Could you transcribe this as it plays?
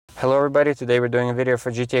Hello everybody, today we're doing a video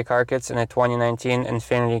for GTA Car Kits in a 2019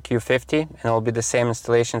 Infiniti Q50, and it will be the same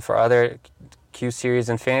installation for other Q series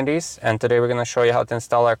Infinitis. And today we're going to show you how to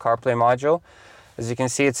install our CarPlay module. As you can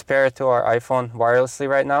see, it's paired to our iPhone wirelessly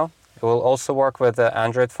right now. It will also work with the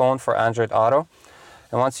Android phone for AndroidAuto.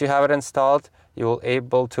 And once you have it installed, you will be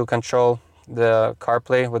able to control the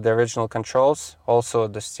CarPlay with the original controls, also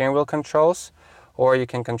the steering wheel controls, or you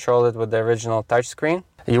can control it with the original touchscreen.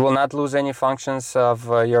 You will not lose any functions of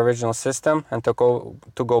your original system, and to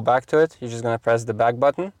go back to it, you're just going to press the back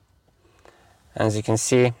button. And as you can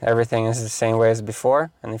see, everything is the same way as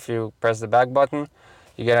before. And if you press the back button,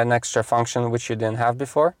 you get an extra function which you didn't have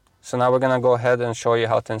before. So now we're going to go ahead and show you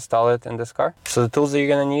how to install it in this car. So the tools that you're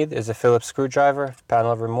going to need is a Phillips screwdriver,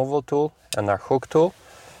 panel removal tool, and our hook tool,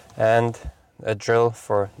 and a drill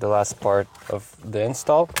for the last part of the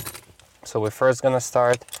install. So we're first going to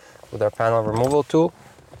start with our panel removal tool.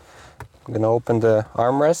 I'm going to open the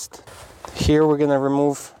armrest. Here we're going to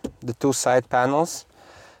remove the two side panels,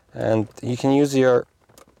 and you can use your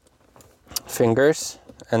fingers,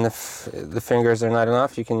 and if the fingers are not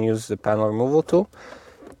enough, you can use the panel removal tool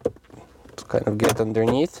to kind of get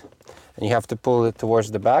underneath, and you have to pull it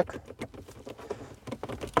towards the back.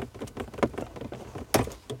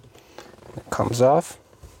 It comes off.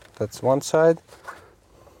 That's one side.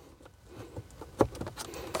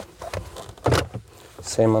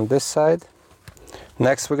 Same on this side.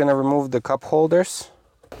 Next, we're going to remove the cup holders.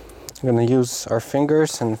 We're going to use our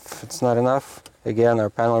fingers, and if it's not enough, again, our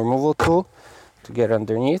panel removal tool to get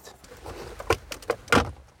underneath.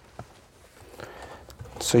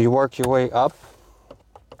 So you work your way up.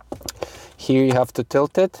 Here you have to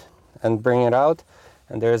tilt it and bring it out,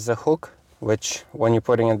 and there's a hook which, when you're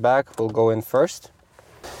putting it back, will go in first.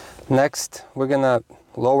 Next, we're going to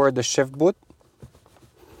lower the shift boot.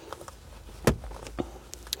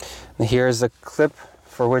 Here's a clip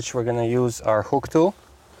for which we're going to use our hook tool.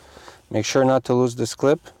 Make sure not to lose this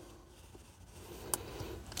clip,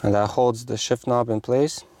 and that holds the shift knob in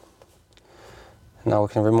place. Now we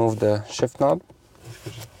can remove the shift knob.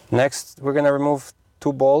 Next, we're going to remove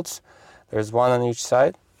two bolts. There's one on each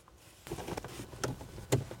side.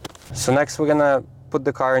 So next we're going to put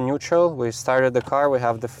the car in neutral. We started the car, we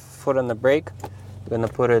have the foot on the brake. We're going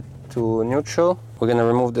to put it to neutral. We're going to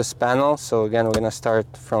remove this panel. So again, we're going to start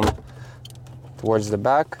from towards the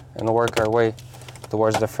back and work our way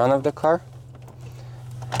towards the front of the car,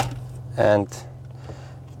 and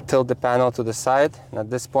tilt the panel to the side. And at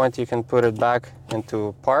this point, you can put it back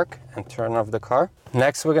into park and turn off the car.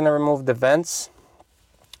 Next, we're going to remove the vents.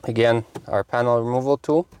 Again, our panel removal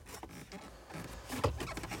tool.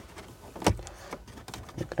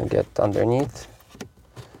 We're going to get underneath,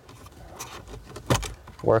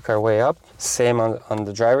 work our way up. Same on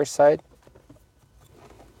the driver's side.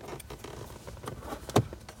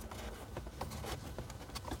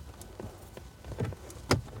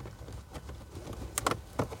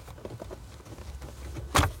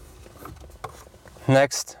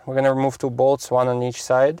 Next, we're going to remove two bolts, one on each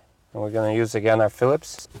side, and we're going to use again our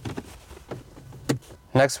Phillips.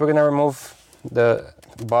 Next, we're going to remove the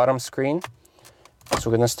bottom screen. So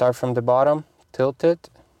we're going to start from the bottom, tilt it,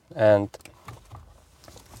 and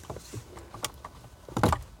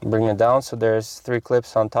bring it down. So there's three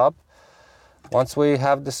clips on top. Once we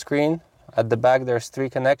have the screen, at the back there's three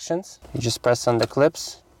connections. You just press on the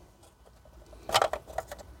clips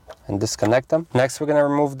and disconnect them. Next, we're going to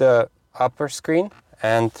remove the upper screen,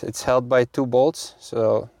 and it's held by two bolts,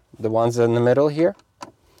 so the ones in the middle here.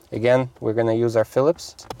 Again, we're going to use our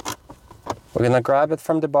Phillips. We're going to grab it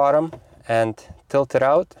from the bottom and tilt it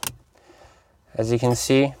out. As you can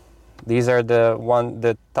see, these are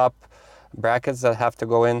the top brackets that have to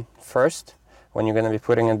go in first when you're going to be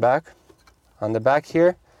putting it back. On the back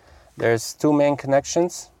here, there's two main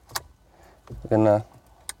connections. We're going to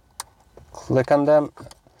click on them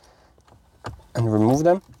and remove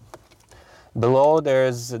them. Below,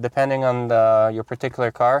 there's, depending on your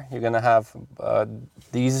particular car, you're going to have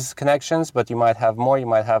these connections, but you might have more, you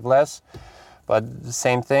might have less. But the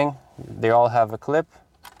same thing, they all have a clip,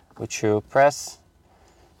 which you press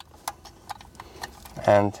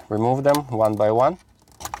and remove them one by one.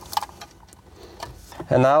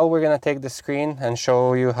 And now we're going to take the screen and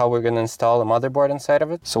show you how we're going to install a motherboard inside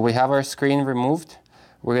of it. So we have our screen removed.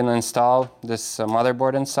 We're going to install this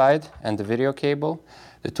motherboard inside and the video cable.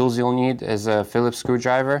 The tools you'll need is a Phillips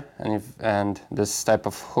screwdriver and this type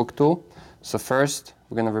of hook tool. So first,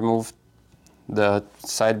 we're going to remove the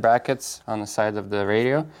side brackets on the side of the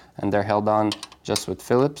radio, and they're held on just with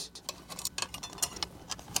Phillips.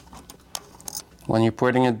 When you're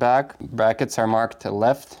putting it back, brackets are marked to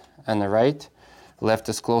left and the right. Left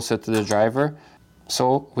is closer to the driver.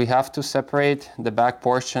 So we have to separate the back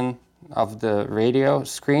portion of the radio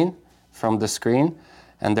screen from the screen,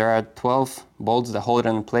 and there are 12 bolts that hold it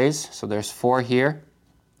in place. So there's 4 here,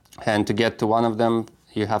 and to get to one of them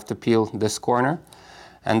you have to peel this corner,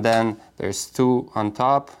 and then there's 2 on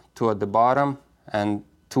top, 2 at the bottom, and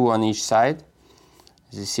 2 on each side,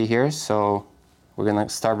 as you see here. So we're gonna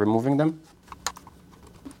start removing them.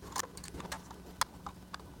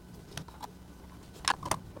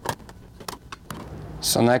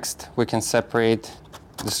 So next we can separate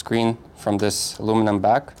the screen from this aluminum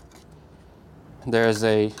back. There's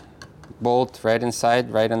a bolt right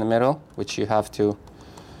inside, right in the middle, which you have to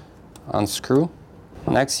unscrew.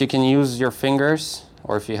 Next you can use your fingers,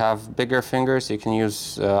 or if you have bigger fingers you can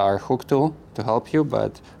use our hook tool to help you,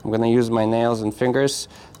 but I'm going to use my nails and fingers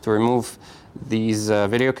to remove these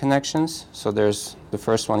video connections. So there's the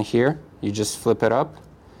first one here. You just flip it up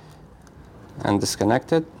and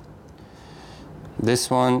disconnect it.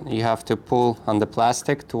 This one you have to pull on the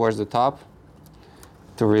plastic towards the top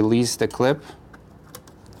to release the clip,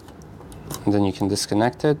 and then you can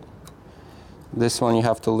disconnect it. This one you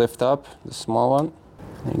have to lift up, the small one,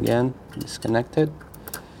 again disconnect it.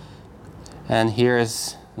 And here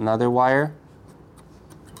is another wire,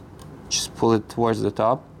 just pull it towards the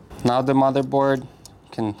top. Now the motherboard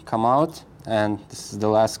can come out, and this is the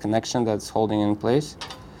last connection that's holding it in place.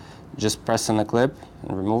 Just press on the clip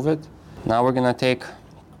and remove it. Now we're gonna take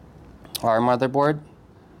our motherboard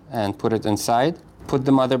and put it inside. Put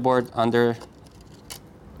the motherboard under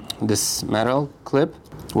this metal clip.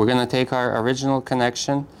 We're gonna take our original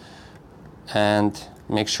connection and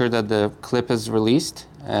make sure that the clip is released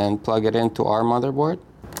and plug it into our motherboard.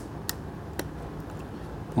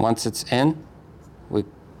 Once it's in, we're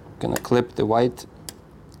gonna clip the white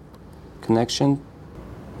connection.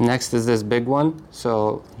 Next is this big one.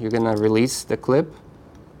 So you're gonna release the clip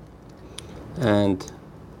and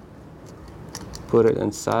put it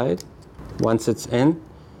inside. Once it's in,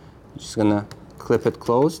 you're just gonna clip it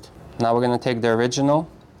closed. Now we're gonna take the original,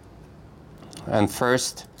 and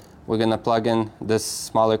first we're gonna plug in this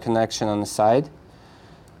smaller connection on the side,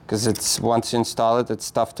 because it's, once you install it,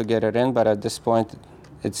 it's tough to get it in, but at this point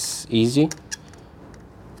it's easy. You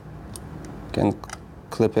can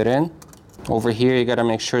clip it in. Over here you gotta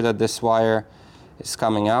make sure that this wire is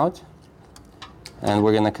coming out, and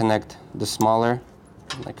we're gonna connect the smaller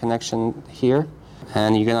connection here,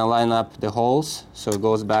 and you're gonna line up the holes so it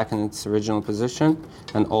goes back in its original position,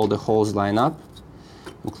 and all the holes line up,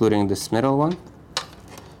 including this middle one.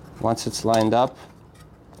 Once it's lined up,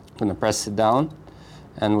 I'm gonna press it down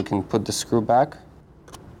and we can put the screw back.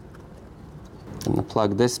 I'm gonna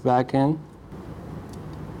plug this back in.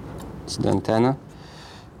 It's the antenna.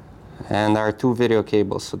 And our 2 video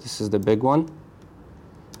cables. So this is the big one.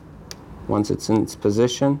 Once it's in its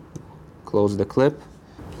position, close the clip.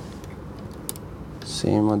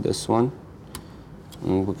 Same with this one.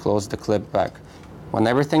 And we close the clip back. When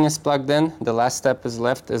everything is plugged in, the last step is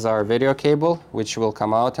left is our video cable, which will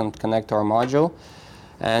come out and connect to our module.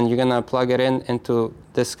 And you're gonna plug it in into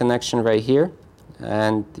this connection right here.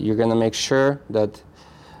 And you're gonna make sure that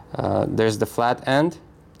there's the flat end,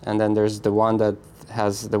 and then there's the one that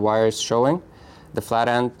has the wires showing. The flat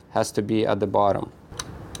end has to be at the bottom.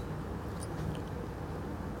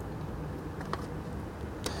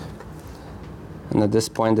 And at this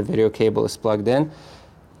point, the video cable is plugged in.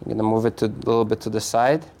 I'm gonna move it a little bit to the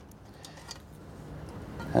side.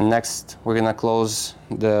 And next, we're gonna close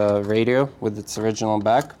the radio with its original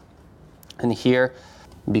back. And here,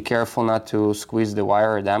 be careful not to squeeze the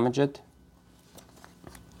wire or damage it.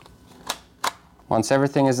 Once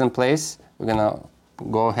everything is in place, we're gonna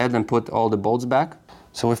go ahead and put all the bolts back.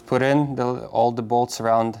 So we've put in all the bolts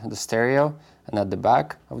around the stereo and at the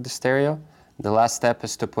back of the stereo. The last step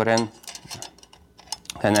is to put in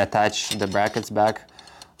and attach the brackets back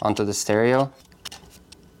onto the stereo.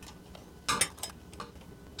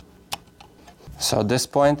 So at this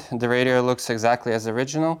point, the radio looks exactly as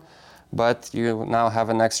original, but you now have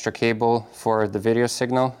an extra cable for the video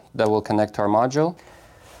signal that will connect to our module.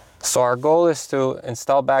 So our goal is to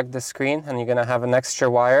install back the screen, and you're gonna have an extra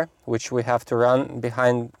wire, which we have to run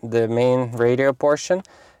behind the main radio portion,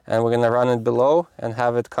 and we're gonna run it below and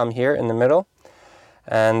have it come here in the middle.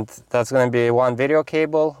 And that's gonna be one video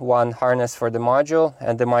cable, one harness for the module,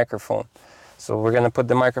 and the microphone. So we're gonna put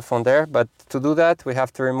the microphone there, but to do that, we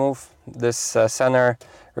have to remove this center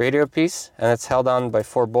radio piece, and it's held on by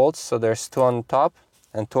 4 bolts. So there's 2 on the top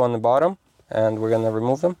and 2 on the bottom, and we're gonna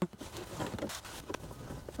remove them.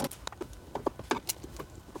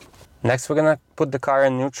 Next, we're gonna put the car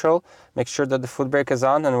in neutral, make sure that the foot brake is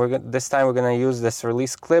on, and this time we're gonna use this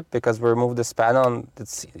release clip because we removed this panel and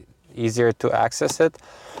it's easier to access it.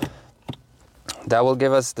 That will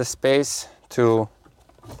give us the space to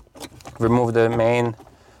remove the main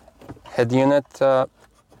head unit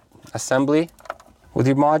assembly. With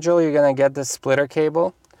your module, you're gonna get the splitter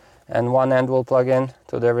cable, and one end will plug in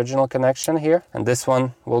to the original connection here, and this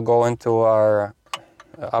one will go into our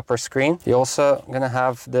upper screen. You're also gonna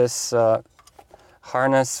have this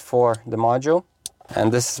harness for the module,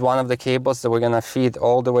 and this is one of the cables that we're gonna feed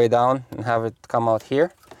all the way down and have it come out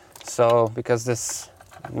here. So because this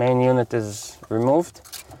main unit is removed,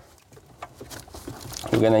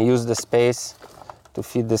 we're gonna use the space to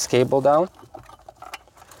feed this cable down.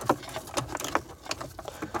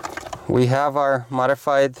 We have our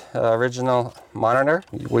modified original monitor.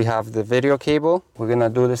 We have the video cable. We're gonna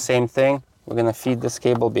do the same thing. We're gonna feed this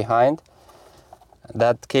cable behind.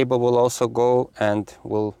 That cable will also go, and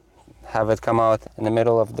we'll have it come out in the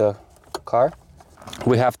middle of the car.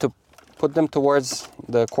 We have to put them towards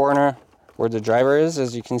the corner where the driver is.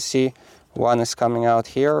 As you can see, one is coming out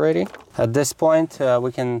here already. At this point,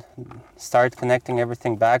 we can start connecting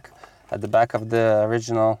everything back at the back of the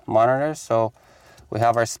original monitor. So we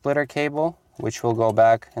have our splitter cable, which will go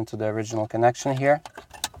back into the original connection here.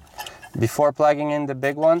 Before plugging in the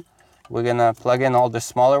big one, we're gonna plug in all the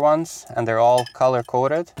smaller ones, and they're all color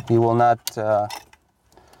coded. You will not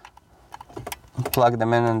plug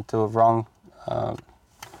them into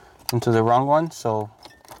the wrong one. So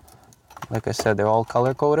like I said, they're all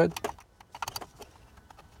color coded.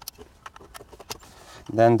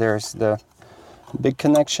 Then there's the big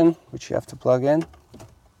connection, which you have to plug in.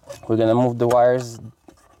 We're gonna move the wires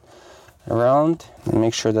around and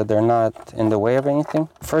make sure that they're not in the way of anything.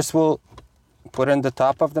 First, we'll put in the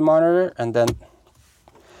top of the monitor and then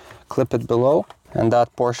clip it below, and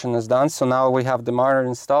that portion is done. So now we have the monitor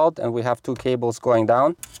installed, and we have two cables going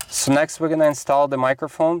down. So next we're gonna install the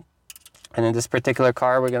microphone, and in this particular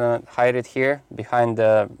car we're gonna hide it here behind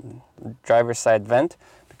the driver's side vent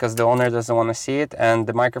because the owner doesn't want to see it, and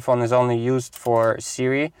the microphone is only used for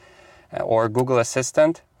Siri or Google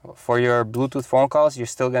Assistant. For your Bluetooth phone calls, you're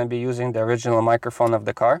still going to be using the original microphone of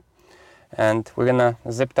the car. And we're going to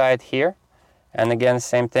zip tie it here. And again,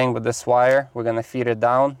 same thing with this wire. We're going to feed it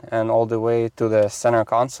down and all the way to the center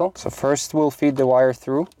console. So first we'll feed the wire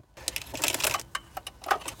through.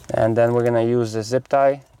 And then we're going to use the zip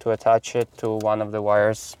tie to attach it to one of the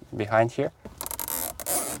wires behind here.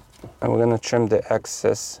 And we're going to trim the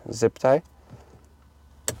excess zip tie.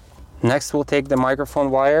 Next, we'll take the microphone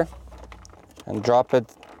wire and drop it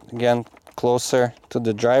again closer to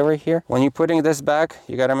the driver here. When you're putting this back,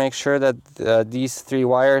 you got to make sure that these three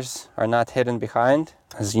wires are not hidden behind,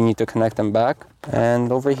 as you need to connect them back.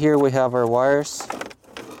 And over here we have our wires.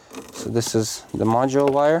 So this is the module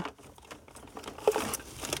wire.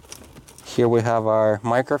 Here we have our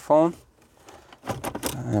microphone,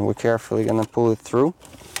 and we're carefully going to pull it through.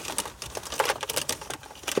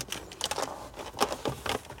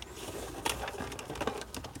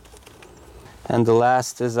 And the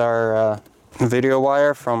last is our video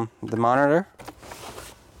wire from the monitor.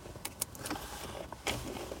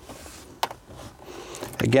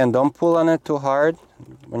 Again, don't pull on it too hard.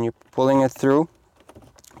 When you're pulling it through,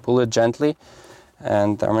 pull it gently.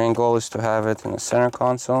 And our main goal is to have it in the center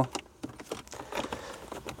console.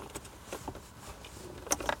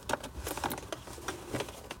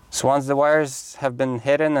 So once the wires have been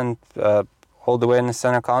hidden and all the way in the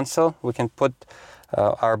center console, we can put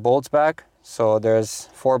our bolts back. So there's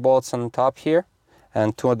 4 bolts on the top here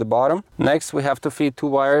and 2 at the bottom. Next, we have to feed 2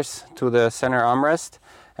 wires to the center armrest,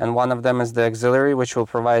 and one of them is the auxiliary, which will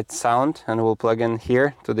provide sound, and we'll plug in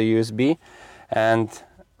here to the USB. And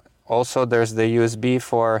also there's the USB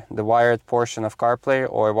for the wired portion of CarPlay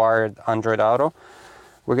or wired AndroidAuto.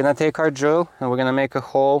 We're gonna take our drill and we're gonna make a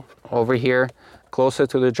hole over here closer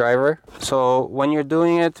to the driver. So when you're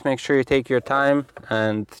doing it, make sure you take your time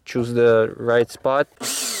and choose the right spot.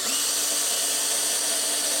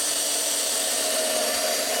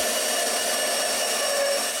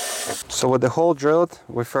 So with the hole drilled,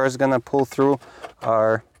 we're first gonna pull through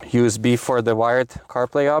our USB for the wired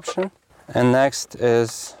CarPlay option. And next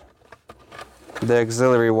is the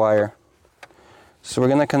auxiliary wire. So we're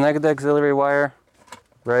gonna connect the auxiliary wire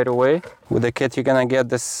right away. With the kit, you're gonna get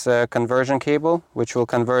this conversion cable, which will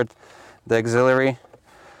convert the auxiliary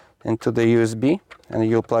into the USB, and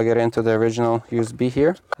you'll plug it into the original USB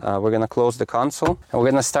here. We're gonna close the console, and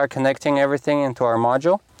we're gonna start connecting everything into our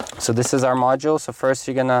module. So this is our module. So first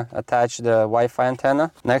you're gonna attach the Wi-Fi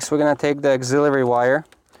antenna. Next, we're gonna take the auxiliary wire,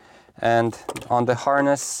 and on the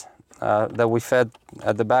harness that we fed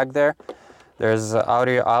at the back there, there's an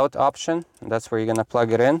audio out option. That's where you're gonna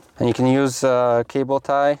plug it in. And you can use a cable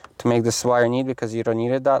tie to make this wire neat because you don't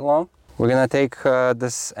need it that long. We're gonna take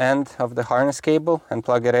this end of the harness cable and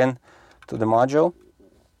plug it in to the module.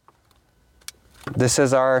 This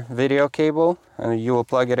is our video cable, and you will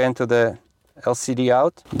plug it into the LCD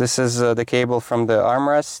out. This is the cable from the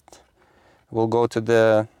armrest. We'll go to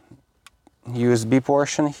the USB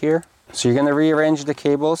portion here. So you're gonna rearrange the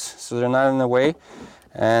cables so they're not in the way,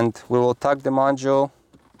 and we will tuck the module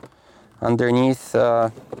underneath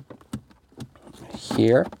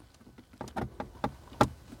here.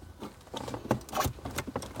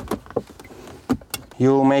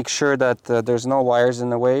 You'll make sure that there's no wires in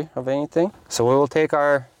the way of anything. So we will take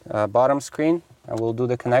our bottom screen and we'll do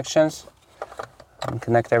the connections and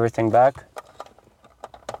connect everything back.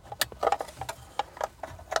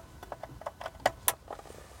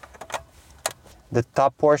 The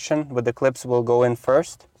top portion with the clips will go in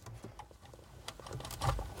first.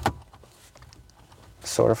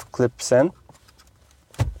 Sort of clips in.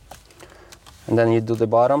 And then you do the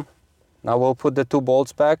bottom. Now we'll put the 2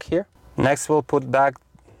 bolts back here. Next we'll put back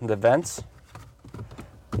the vents.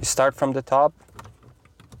 You start from the top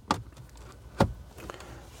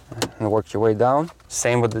and work your way down.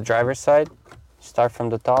 Same with the driver's side. Start from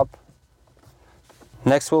the top.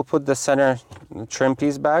 Next we'll put the center trim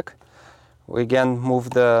piece back. We again move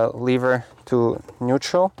the lever to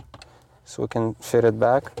neutral so we can fit it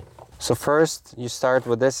back. So first you start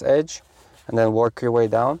with this edge and then work your way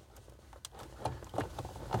down.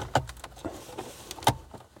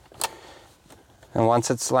 And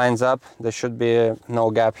once it lines up, there should be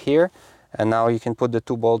no gap here. And now you can put the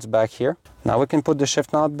 2 bolts back here. Now we can put the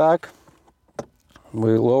shift knob back.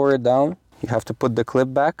 We lower it down. You have to put the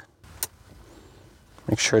clip back.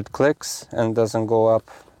 Make sure it clicks and doesn't go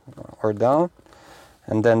up or down.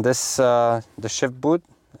 And then this, the shift boot,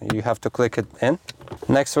 you have to click it in.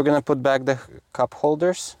 Next we're gonna put back the cup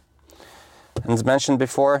holders. And as mentioned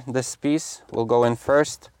before, this piece will go in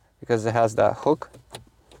first because it has that hook.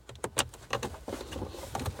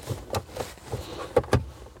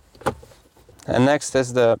 And next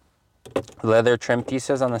is the leather trim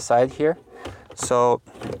pieces on the side here. So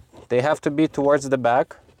they have to be towards the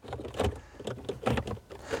back.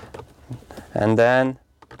 And then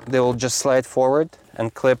they will just slide forward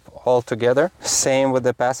and clip all together. Same with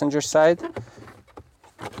the passenger side.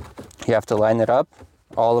 You have to line it up,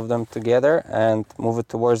 all of them together, and move it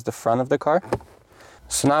towards the front of the car.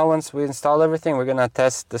 So now once we install everything, we're gonna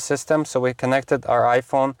test the system. So we connected our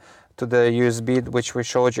iPhone to the USB, which we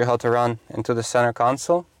showed you how to run, into the center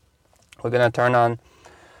console. We're gonna turn on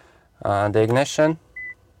the ignition.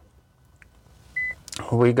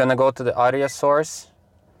 We're gonna go to the audio source.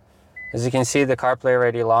 As you can see, the CarPlay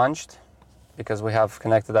already launched because we have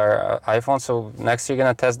connected our iPhone. So next you're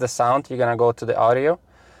gonna test the sound. You're gonna go to the audio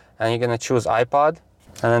and you're gonna choose iPod.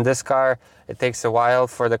 And in this car, it takes a while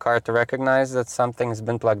for the car to recognize that something's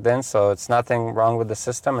been plugged in. So it's nothing wrong with the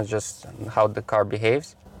system. It's just how the car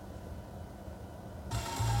behaves.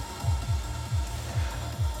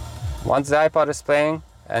 Once the iPod is playing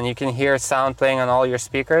and you can hear sound playing on all your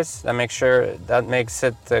speakers, that makes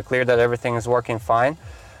it clear that everything is working fine.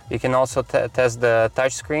 You can also test the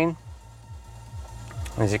touchscreen.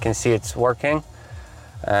 As you can see, it's working.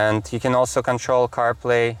 And you can also control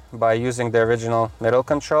CarPlay by using the original middle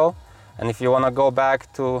control. And if you want to go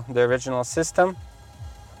back to the original system,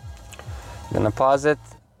 you're going to pause it.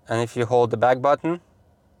 And if you hold the back button,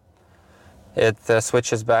 it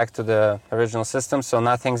switches back to the original system, so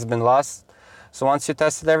nothing's been lost. So once you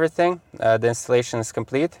tested everything, the installation is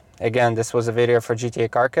complete. Again, this was a video for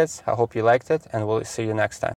GTA Car Kits. I hope you liked it, and we'll see you next time.